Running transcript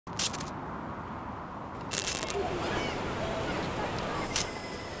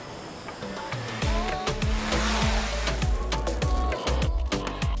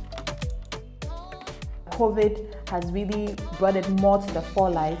COVID has really brought it more to the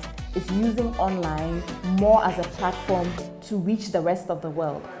forelight is using online more as a platform to reach the rest of the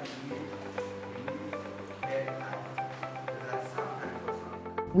world.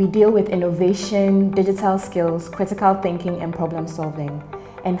 We deal with innovation, digital skills, critical thinking, and problem solving.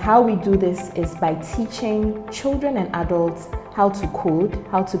 And how we do this is by teaching children and adults how to code,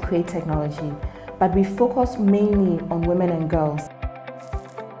 how to create technology. But we focus mainly on women and girls.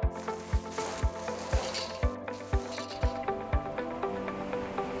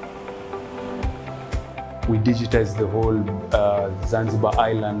 We digitized the whole Zanzibar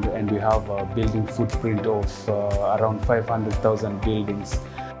island, and we have a building footprint of around 500,000 buildings.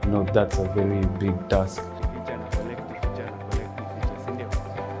 You know, that's a very big task.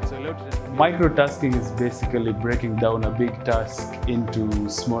 Microtasking is basically breaking down a big task into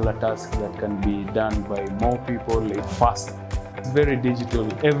smaller tasks that can be done by more people faster. It's very digital.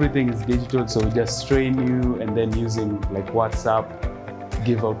 Everything is digital, so we just train you and then using like WhatsApp,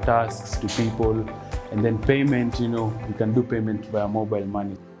 give out tasks to people, and then payment, you know, you can do payment via mobile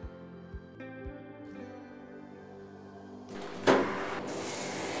money.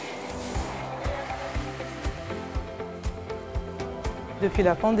 Depuis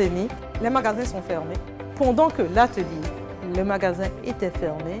la pandémie, les magasins sont fermés. Pendant que l'atelier, le magasin était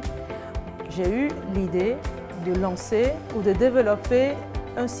fermé, j'ai eu l'idée de lancer ou de développer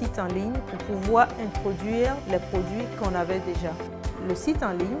un site en ligne pour pouvoir introduire les produits qu'on avait déjà. Le site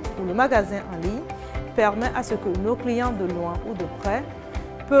en ligne ou le magasin en ligne permet à ce que nos clients de loin ou de près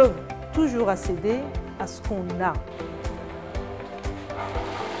peuvent toujours accéder à ce qu'on a.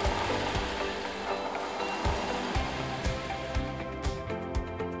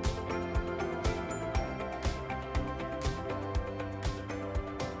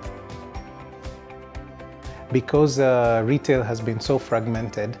 Because retail has been so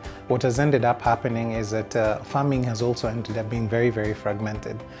fragmented, what has ended up happening is that farming has also ended up being very, very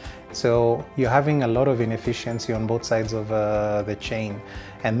fragmented. So you're having a lot of inefficiency on both sides of the chain,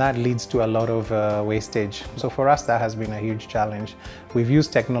 and that leads to a lot of wastage. So for us, that has been a huge challenge. We've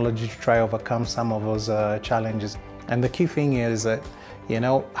used technology to try to overcome some of those challenges. And the key thing is that, you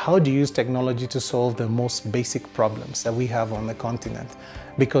know, how do you use technology to solve the most basic problems that we have on the continent?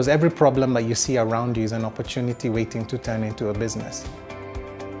 Because every problem that you see around you is an opportunity waiting to turn into a business.